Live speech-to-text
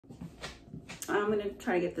I'm gonna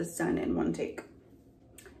try to get this done in one take.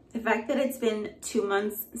 The fact that it's been 2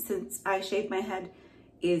 months since I shaved my head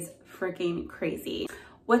is freaking crazy.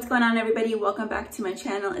 What's going on, everybody? Welcome back to my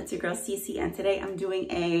channel. It's your girl Cece, and today I'm doing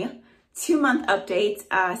a 2-month update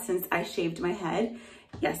since I shaved my head.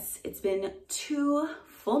 Yes, it's been 2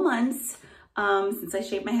 full months since I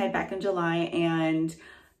shaved my head back in July, and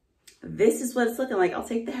this is what it's looking like. I'll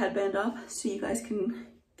take the headband off so you guys can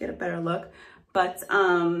get a better look. But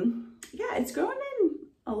yeah, it's growing in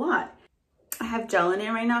a lot. I have gel in it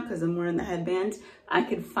right now because I'm wearing the headband. I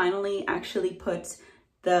can finally actually put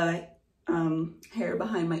the hair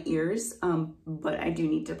behind my ears, but I do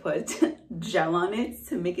need to put gel on it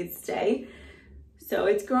to make it stay. So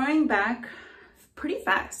it's growing back pretty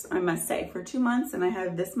fast, I must say. For 2 months and I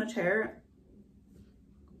have this much hair,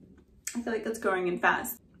 I feel like it's growing in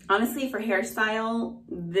fast. Honestly, for hairstyle,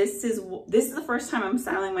 this is the first time I'm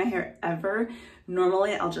styling my hair ever.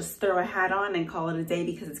 Normally, I'll just throw a hat on and call it a day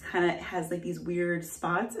because it's kind of has like these weird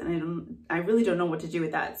spots, and I really don't know what to do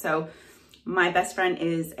with that. So my best friend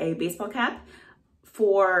is a baseball cap.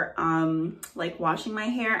 For like washing my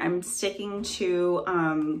hair, I'm sticking to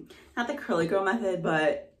not the curly girl method,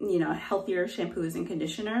 but you know, healthier shampoos and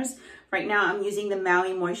conditioners. Right now, I'm using the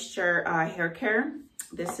Maui Moisture Hair Care.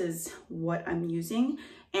 This is what I'm using,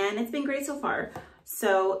 and it's been great so far.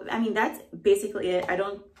 So, I mean, that's basically it. I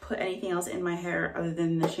don't put anything else in my hair other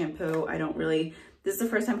than the shampoo. This is the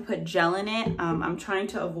first time I put gel in it. I'm trying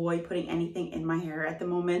to avoid putting anything in my hair at the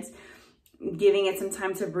moment, giving it some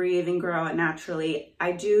time to breathe and grow out naturally.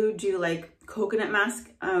 I do like coconut mask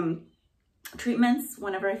treatments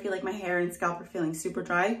whenever I feel like my hair and scalp are feeling super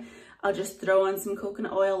dry. I'll just throw in some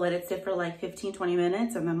coconut oil, let it sit for like 15-20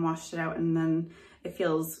 minutes, and then wash it out, and then it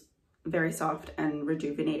feels very soft and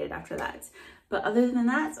rejuvenated after that. But other than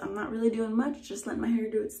that, I'm not really doing much, just letting my hair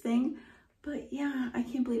do its thing. But yeah, I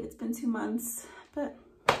can't believe it's been 2 months, but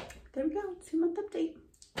there we go, 2-month update.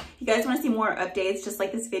 If you guys want to see more updates just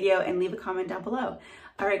like this video, and leave a comment down below.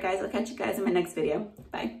 All right, guys, I'll catch you guys in my next video.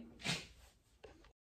 Bye.